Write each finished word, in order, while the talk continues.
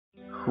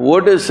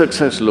What does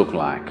success look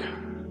like?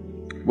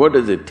 What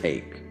does it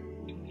take?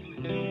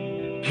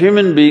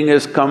 Human being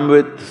has come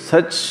with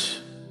such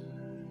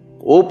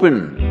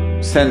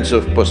open sense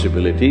of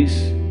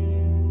possibilities.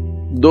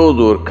 Those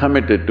who are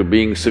committed to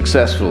being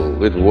successful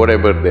with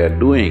whatever they are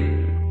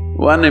doing,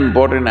 one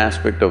important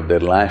aspect of their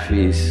life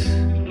is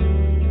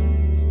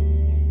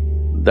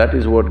that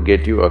is what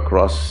get you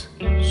across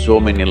so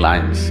many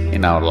lines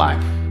in our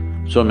life,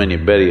 so many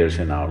barriers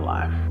in our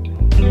life.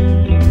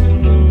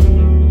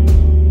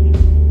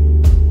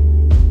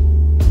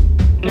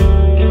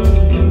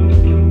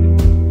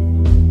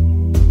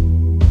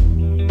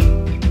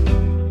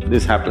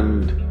 This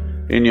happened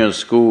in your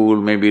school,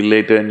 maybe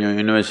later in your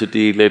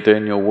university, later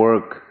in your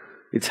work.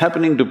 It's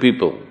happening to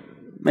people,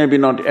 maybe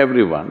not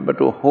everyone, but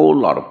a whole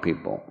lot of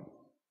people.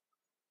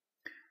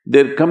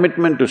 Their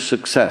commitment to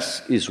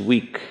success is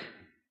weak.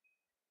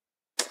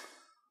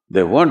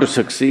 They want to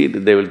succeed,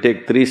 they will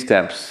take 3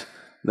 steps,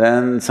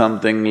 then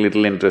something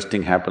little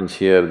interesting happens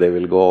here, they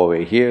will go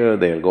away here,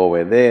 they'll go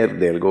away there,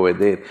 they'll go away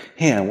there.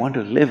 Hey, I want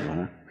to live,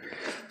 huh?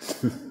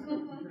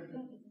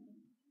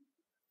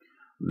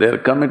 Their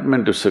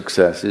commitment to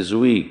success is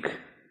weak.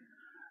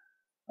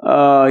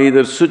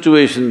 Either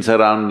situations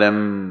around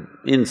them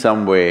in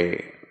some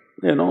way,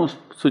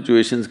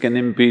 situations can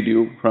impede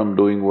you from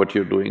doing what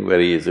you're doing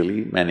very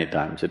easily. Many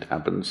times it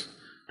happens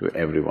to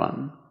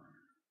everyone.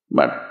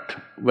 But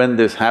when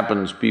this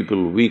happens,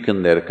 people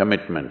weaken their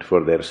commitment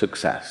for their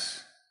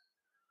success.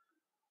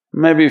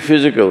 Maybe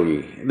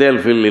physically,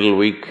 they'll feel little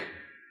weak,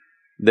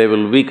 they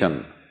will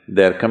weaken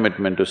their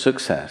commitment to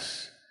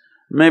success.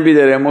 Maybe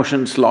their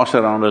emotions slosh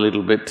around a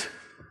little bit,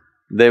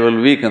 they will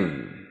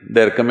weaken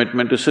their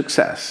commitment to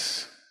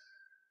success.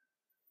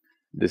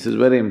 This is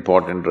very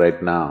important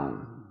right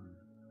now.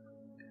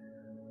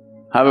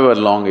 However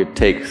long it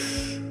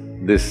takes,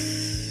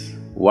 this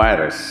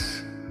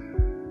virus,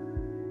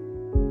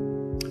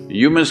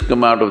 you must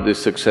come out of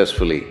this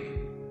successfully.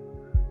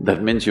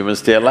 That means you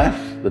must stay alive,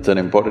 that's an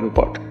important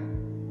part.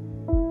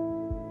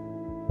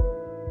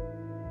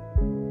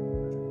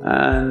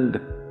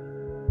 And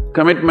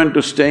commitment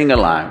to staying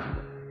alive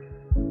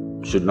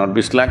should not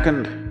be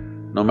slackened,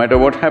 no matter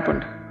what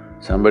happened.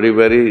 Somebody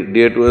very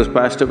dear to us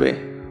passed away,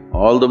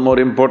 all the more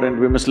important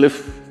we must live.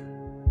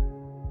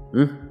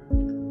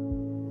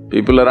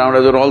 People around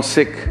us are all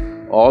sick,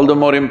 all the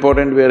more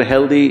important we are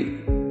healthy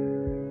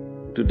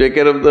to take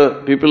care of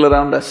the people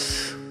around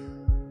us.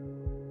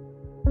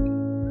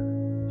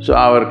 So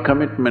our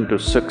commitment to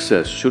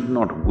success should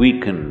not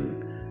weaken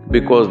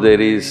because there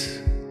is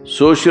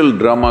social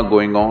drama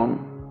going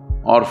on,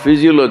 or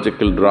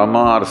physiological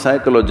drama or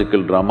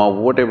psychological drama,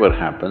 whatever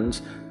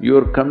happens,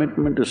 your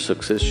commitment to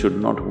success should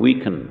not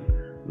weaken.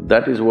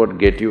 That is what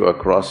get you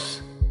across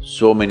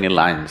so many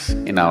lines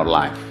in our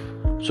life,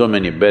 so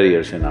many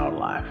barriers in our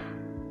life.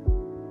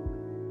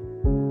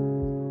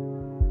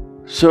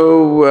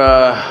 So,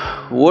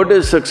 what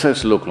does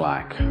success look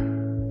like?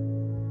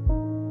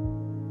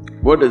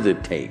 What does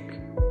it take?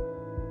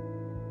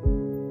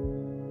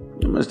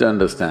 You must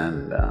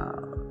understand,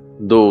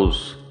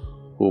 those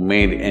who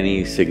made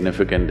any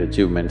significant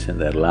achievements in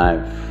their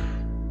life,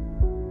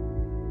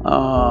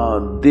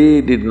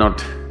 they did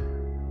not,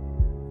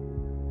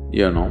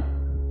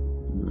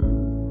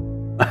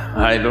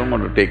 I don't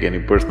want to take any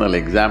personal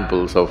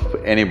examples of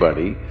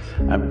anybody,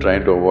 I'm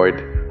trying to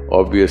avoid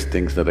obvious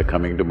things that are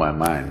coming to my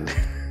mind.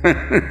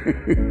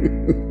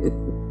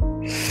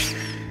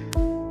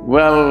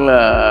 Well,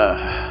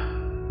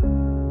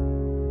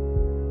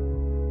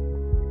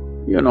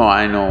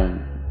 I know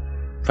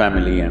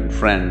family and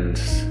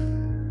friends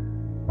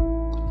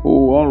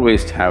who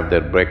always have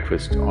their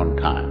breakfast on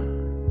time.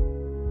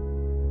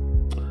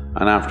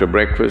 And after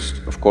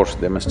breakfast, of course,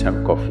 they must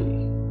have coffee.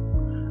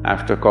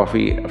 After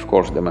coffee, of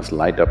course, they must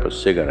light up a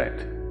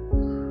cigarette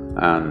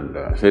and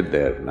sit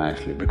there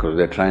nicely because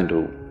they're trying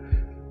to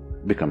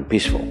become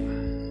peaceful.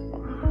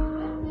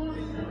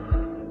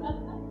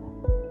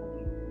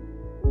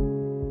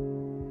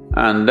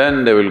 And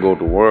then they will go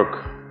to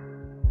work,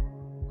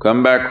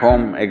 come back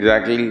home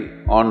exactly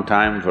on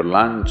time for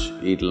lunch,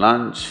 eat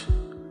lunch,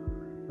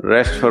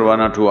 rest for 1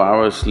 or 2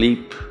 hours,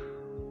 sleep,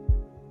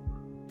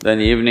 then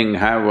evening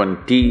have one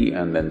tea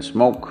and then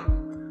smoke,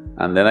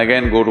 and then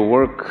again go to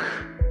work.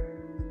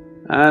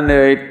 And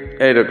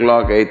eight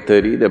o'clock,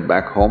 8:30, they're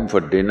back home for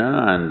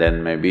dinner and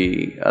then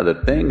maybe other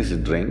things,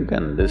 drink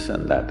and this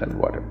and that and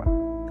whatever.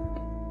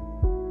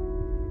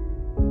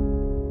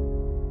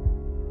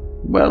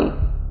 Well,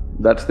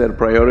 that's their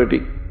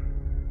priority.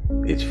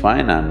 It's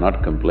fine, I'm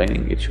not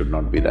complaining, it should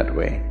not be that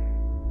way.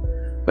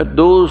 But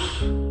those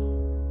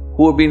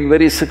who have been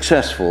very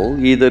successful,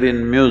 either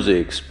in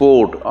music,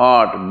 sport,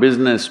 art,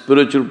 business,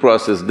 spiritual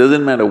process,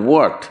 doesn't matter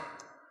what,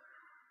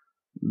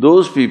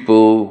 those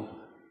people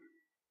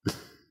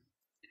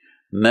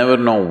never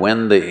know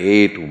when they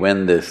ate,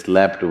 when they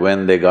slept,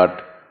 when they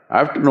got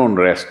afternoon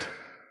rest.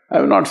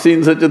 I've not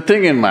seen such a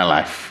thing in my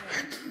life.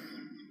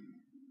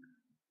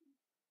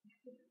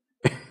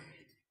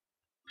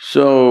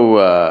 So,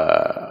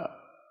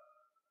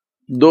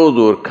 those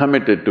who are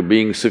committed to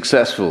being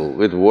successful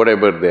with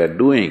whatever they are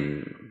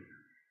doing,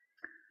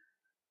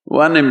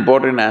 One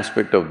important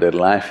aspect of their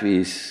life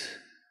is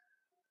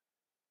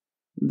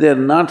they're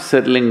not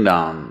settling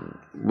down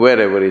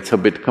wherever it's a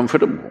bit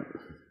comfortable.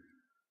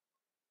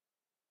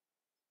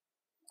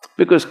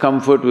 Because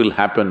comfort will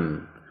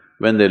happen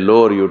when they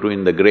lower you to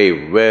in the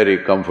grave,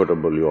 very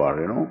comfortable you are,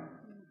 you know.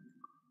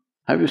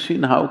 Have you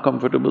seen how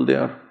comfortable they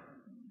are?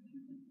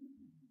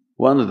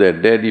 Once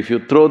they're dead, if you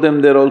throw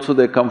them there also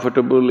they're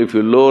comfortable, if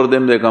you lower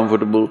them they're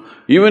comfortable,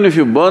 even if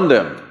you burn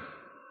them.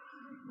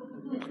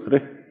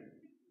 Right?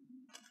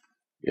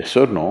 Yes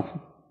or no?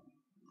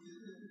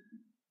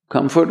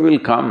 Comfort will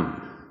come.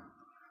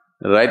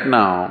 Right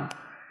now,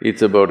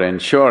 it's about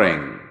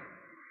ensuring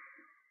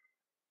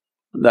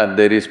that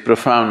there is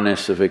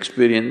profoundness of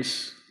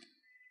experience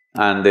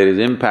and there is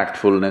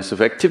impactfulness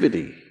of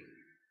activity.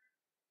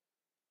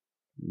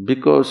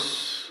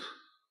 Because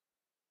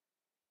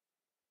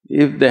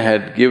if they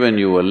had given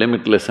you a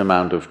limitless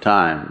amount of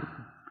time,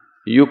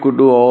 you could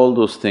do all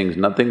those things,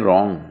 nothing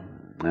wrong,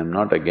 I'm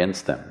not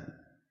against them.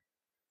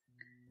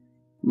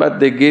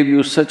 But they gave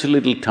you such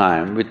little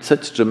time with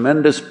such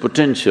tremendous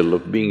potential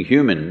of being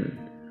human,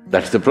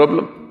 that's the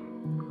problem.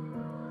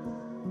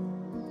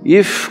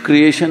 If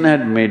creation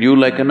had made you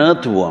like an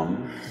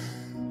earthworm,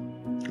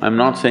 I'm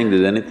not saying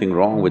there's anything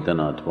wrong with an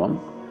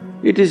earthworm,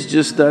 it is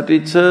just that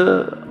it's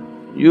a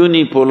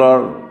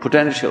unipolar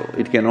potential,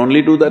 it can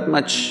only do that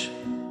much.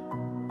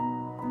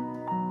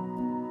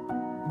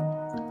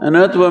 An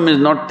earthworm is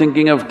not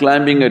thinking of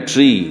climbing a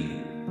tree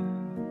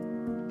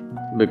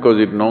because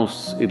it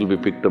knows it'll be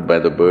picked up by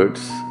the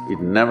birds, it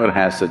never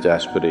has such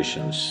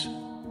aspirations.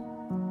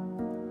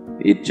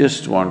 It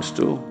just wants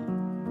to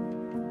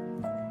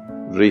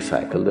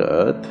recycle the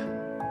earth.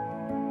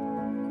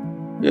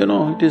 You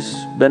know, it is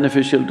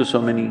beneficial to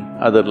so many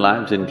other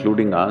lives,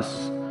 including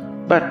us,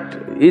 but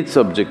its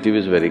objective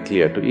is very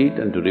clear, to eat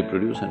and to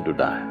reproduce and to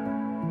die.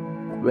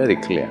 Very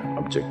clear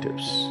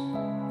objectives.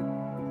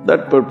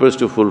 That purpose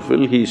to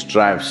fulfill, he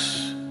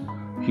strives.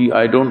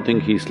 I don't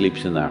think he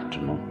sleeps in the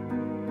afternoon.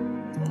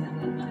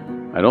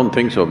 I don't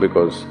think so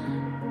because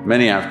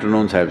many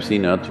afternoons I've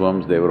seen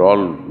earthworms, they were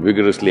all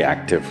vigorously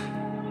active.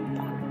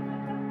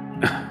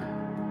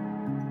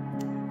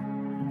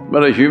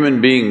 But a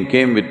human being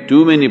came with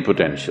too many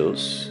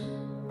potentials.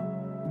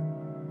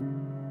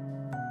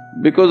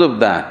 Because of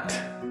that,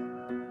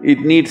 it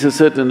needs a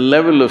certain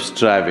level of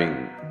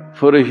striving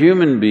for a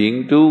human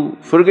being to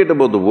forget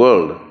about the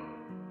world,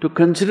 to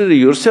consider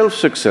yourself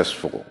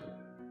successful.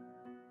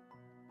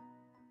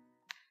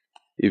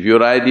 If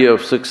your idea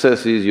of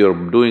success is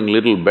you're doing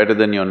little better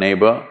than your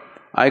neighbor,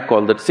 I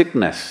call that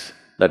sickness,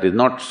 that is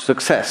not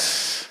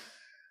success.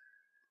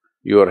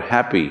 You are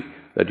happy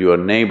that your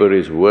neighbor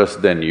is worse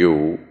than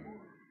you.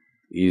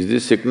 Is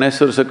this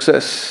sickness or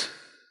success?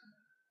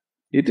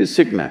 It is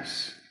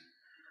sickness.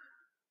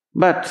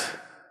 But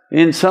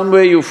in some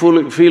way you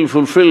feel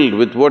fulfilled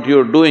with what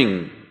you're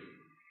doing,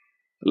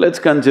 let's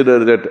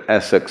consider that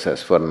as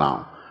success for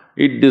now.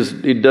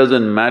 It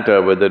doesn't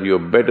matter whether you're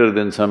better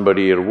than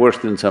somebody or worse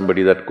than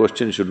somebody, that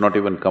question should not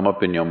even come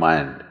up in your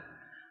mind.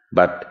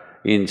 But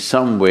in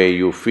some way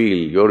you feel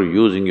you're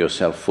using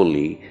yourself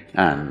fully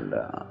and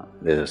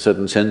there's a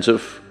certain sense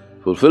of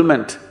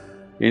fulfillment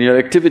in your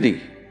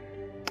activity.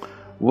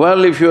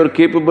 Well, if you're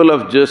capable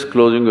of just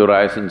closing your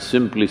eyes and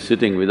simply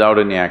sitting without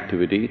any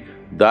activity,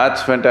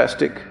 that's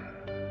fantastic.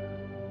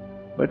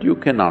 But you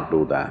cannot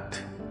do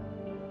that.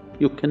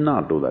 You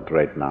cannot do that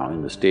right now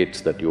in the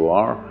states that you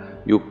are.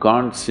 You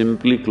can't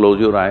simply close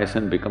your eyes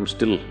and become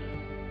still.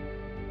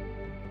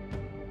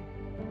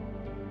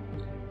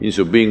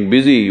 Instead of being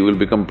busy, you will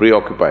become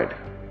preoccupied.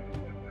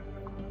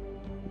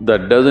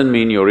 That doesn't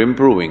mean you're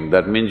improving,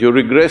 that means you're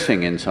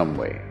regressing in some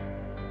way.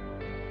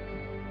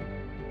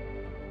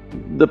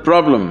 The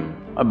problem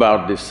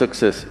about this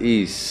success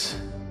is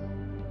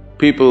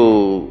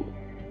people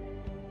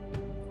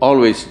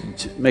always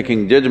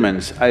making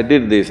judgments, I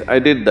did this, I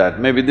did that,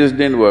 maybe this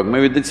didn't work,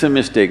 maybe this is a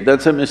mistake,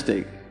 that's a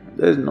mistake.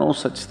 There's no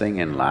such thing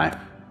in life.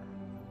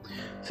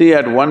 See,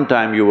 at one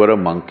time you were a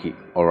monkey,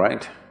 all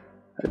right?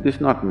 This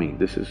is not me,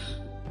 this is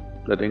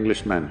that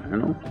Englishman, you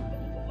know?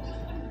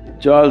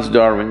 Charles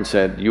Darwin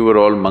said, you were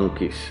all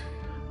monkeys.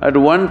 At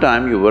one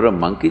time you were a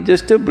monkey,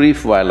 just a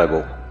brief while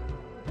ago.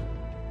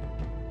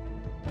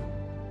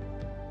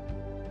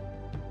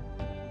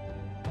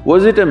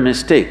 Was it a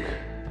mistake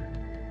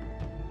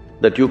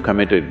that you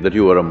committed, that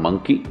you were a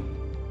monkey?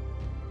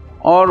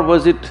 Or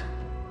was it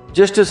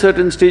just a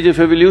certain stage of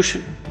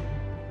evolution?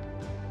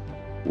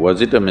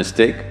 Was it a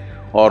mistake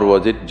or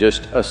was it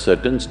just a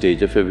certain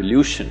stage of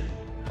evolution?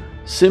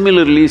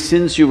 Similarly,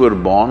 since you were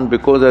born,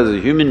 because as a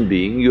human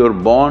being, you are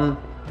born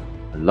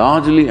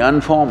largely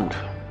unformed,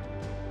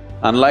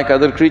 unlike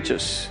other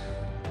creatures.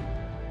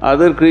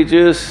 Other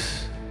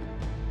creatures,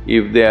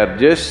 if they are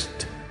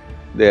just…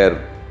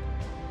 their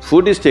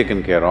food is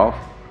taken care of,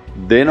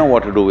 they know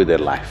what to do with their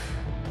life.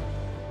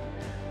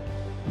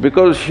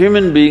 Because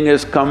human being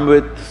has come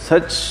with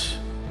such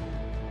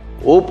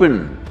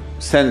open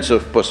sense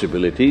of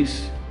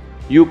possibilities,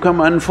 you come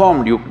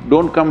unformed, you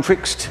don't come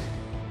fixed.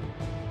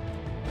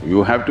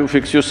 You have to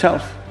fix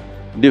yourself.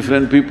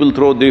 Different people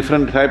throw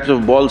different types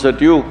of balls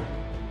at you.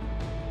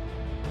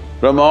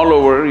 From all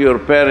over, your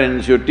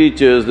parents, your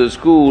teachers, the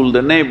school,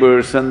 the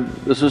neighbors and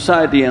the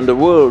society and the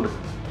world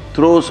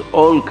throws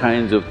all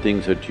kinds of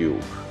things at you.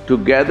 To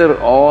gather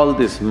all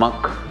this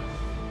muck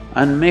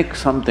and make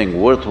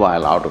something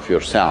worthwhile out of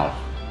yourself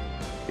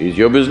is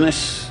your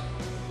business.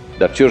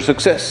 That's your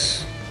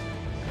success.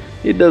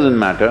 It doesn't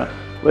matter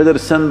whether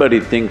somebody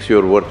thinks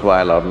you're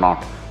worthwhile or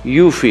not,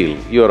 you feel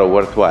you're a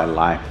worthwhile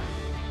life.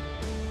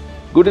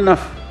 Good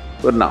enough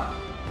for now.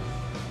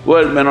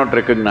 World may not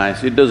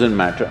recognize, it doesn't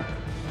matter,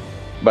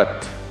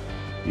 but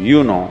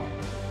you know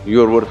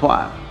you're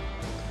worthwhile.